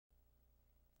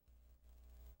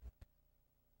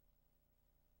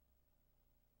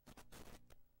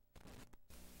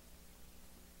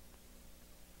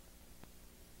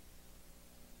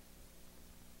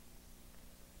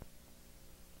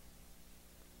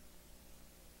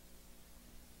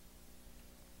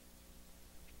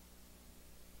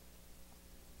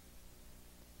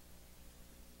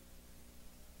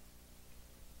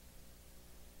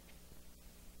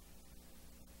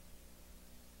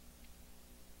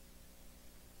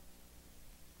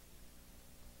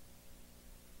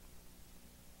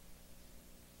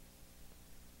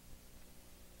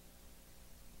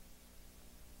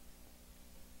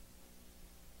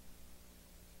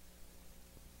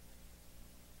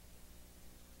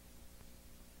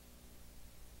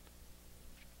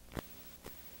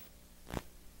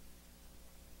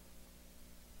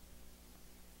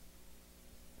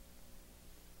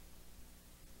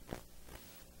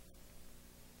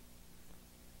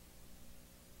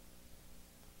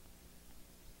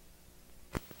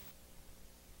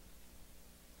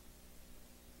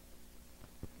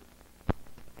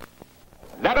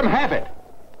them have it.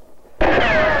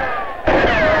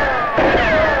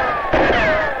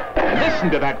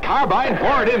 Listen to that carbine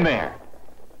pour it in there.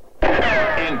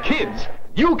 And kids,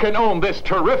 you can own this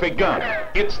terrific gun.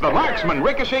 It's the Marksman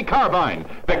Ricochet Carbine,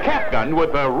 the cap gun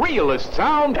with the realest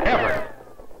sound ever.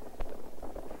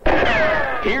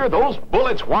 Hear those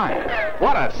bullets whine.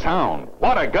 What a sound.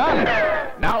 What a gun.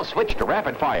 Now switch to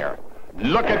rapid fire.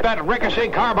 Look at that Ricochet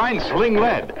Carbine sling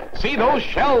lead. See those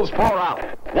shells pour out.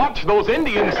 Watch those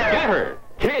Indians scatter.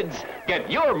 Kids,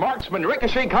 get your Marksman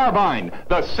Ricochet Carbine,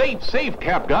 the safe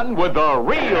cap gun with the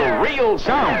real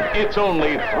sound. It's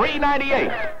only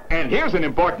 $3.98. And here's an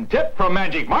important tip from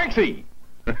Magic Marksy.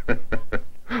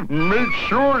 Make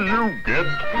sure you get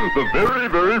the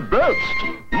very best.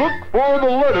 Look for the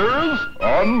letters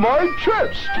on my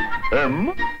chest.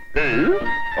 M-A-R-X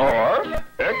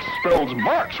spells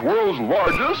Marx, world's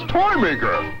largest toy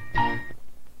maker.